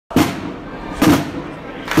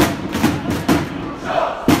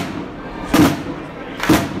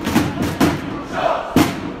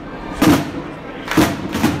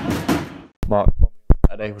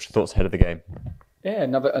Saturday. What's your thoughts ahead of the game? Yeah,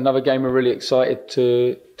 another game we're really excited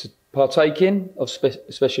to partake in,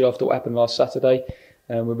 especially after what happened last Saturday.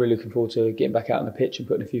 And we're really looking forward to getting back out on the pitch and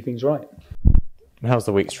putting a few things right. How's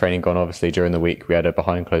the week's training gone? Obviously, during the week we had a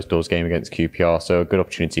behind closed doors game against QPR, so a good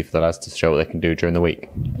opportunity for the lads to show what they can do during the week.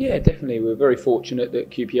 Yeah, definitely. We're very fortunate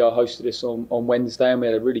that QPR hosted us on Wednesday, and we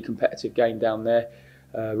had a really competitive game down there.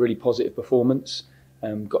 Really positive performance.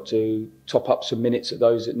 Got to top up some minutes at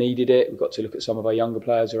those that needed it. We've got to look at some of our younger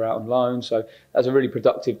players who are out on loan. So that was a really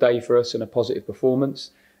productive day for us and a positive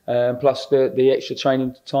performance. Plus the extra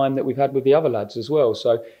training time that we've had with the other lads as well.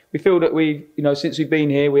 So we feel that since we've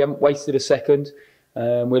been here, we haven't wasted a second.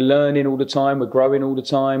 We're learning all the time. We're growing all the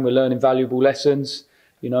time. We're learning valuable lessons.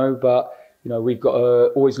 But we've got to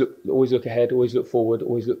always look ahead, always look forward,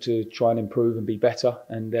 always look to try and improve and be better.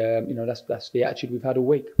 And that's the attitude we've had all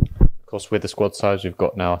week. Of course, with the squad size we've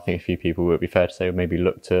got now, I think a few people would be fair to say would maybe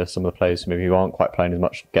look to some of the players who aren't quite playing as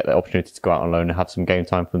much, get the opportunity to go out on loan and have some game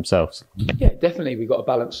time for themselves. Yeah, definitely. We've got to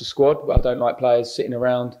balance the squad. I don't like players sitting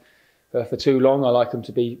around for too long. I like them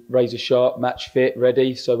to be razor sharp, match fit,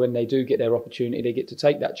 ready. So when they do get their opportunity, they get to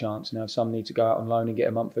take that chance. Now, some need to go out on loan and get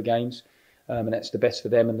a month of games, and that's the best for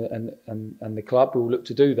them and the club. We'll look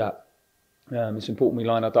to do that. It's important we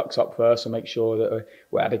line our ducks up first and make sure that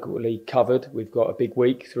we're adequately covered. We've got a big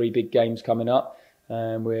week, 3 big games coming up.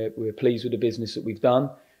 We're pleased with the business that we've done,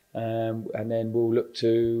 and then we'll look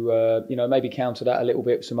to maybe counter that a little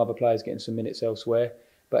bit with some other players getting some minutes elsewhere.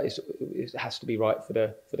 But it has to be right for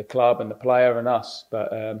the club and the player and us.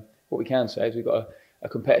 But what we can say is we've got a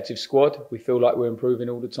competitive squad. We feel like we're improving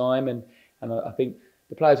all the time, and I think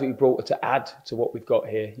the players that we brought are to add to what we've got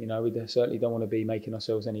here. We certainly don't want to be making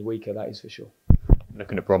ourselves any weaker, that is for sure.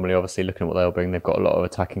 Looking at Bromley, obviously, looking at what they'll bring, they've got a lot of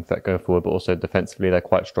attacking threat going forward, but also defensively they're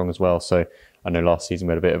quite strong as well. So I know last season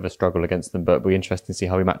we had a bit of a struggle against them, but it'll be interesting to see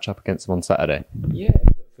how we match up against them on Saturday. Yeah,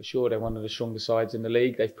 for sure. They're one of the stronger sides in the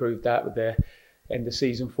league. They've proved that with their end of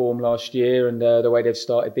season form last year and the way they've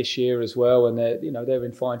started this year as well. And they're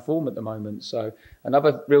in fine form at the moment. So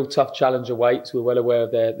another real tough challenge awaits. We're well aware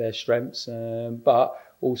of their strengths, but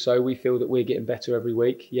also we feel that we're getting better every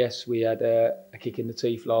week. Yes, we had a kick in the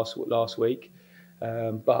teeth last week,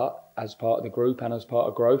 but as part of the group and as part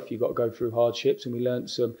of growth, you've got to go through hardships. And we learnt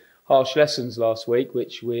some harsh lessons last week,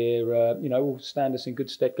 which will stand us in good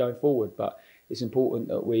stead going forward. But it's important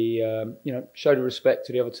that we, show the respect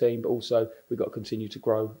to the other team, but also we've got to continue to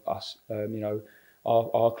grow us,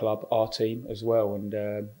 our club, our team as well, and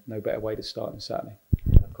no better way to start than Saturday.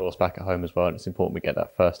 Of course, back at home as well, and it's important we get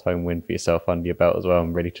that first home win for yourself under your belt as well,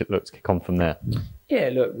 and really look to kick on from there.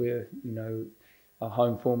 Yeah, look, our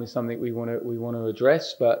home form is something we want to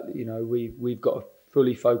address, but we've got to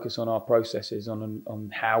fully focus on our processes,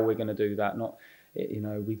 on how we're going to do that, not.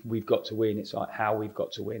 We've got to win. It's like how we've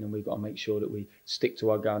got to win, and we've got to make sure that we stick to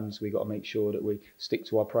our guns. We've got to make sure that we stick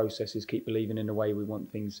to our processes, keep believing in the way we want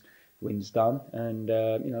wins done. And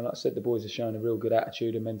like I said, the boys have shown a real good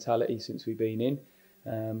attitude and mentality since we've been in.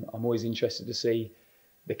 I'm always interested to see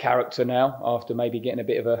the character now after maybe getting a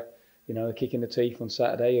bit of a kick in the teeth on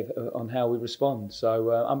Saturday on how we respond.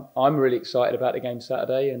 So I'm really excited about the game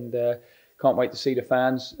Saturday, and can't wait to see the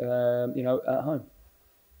fans at home.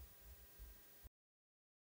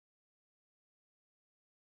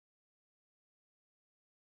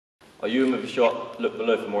 Are you in with a shot? Look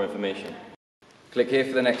below for more information. Click here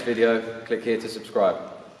for the next video, click here to subscribe.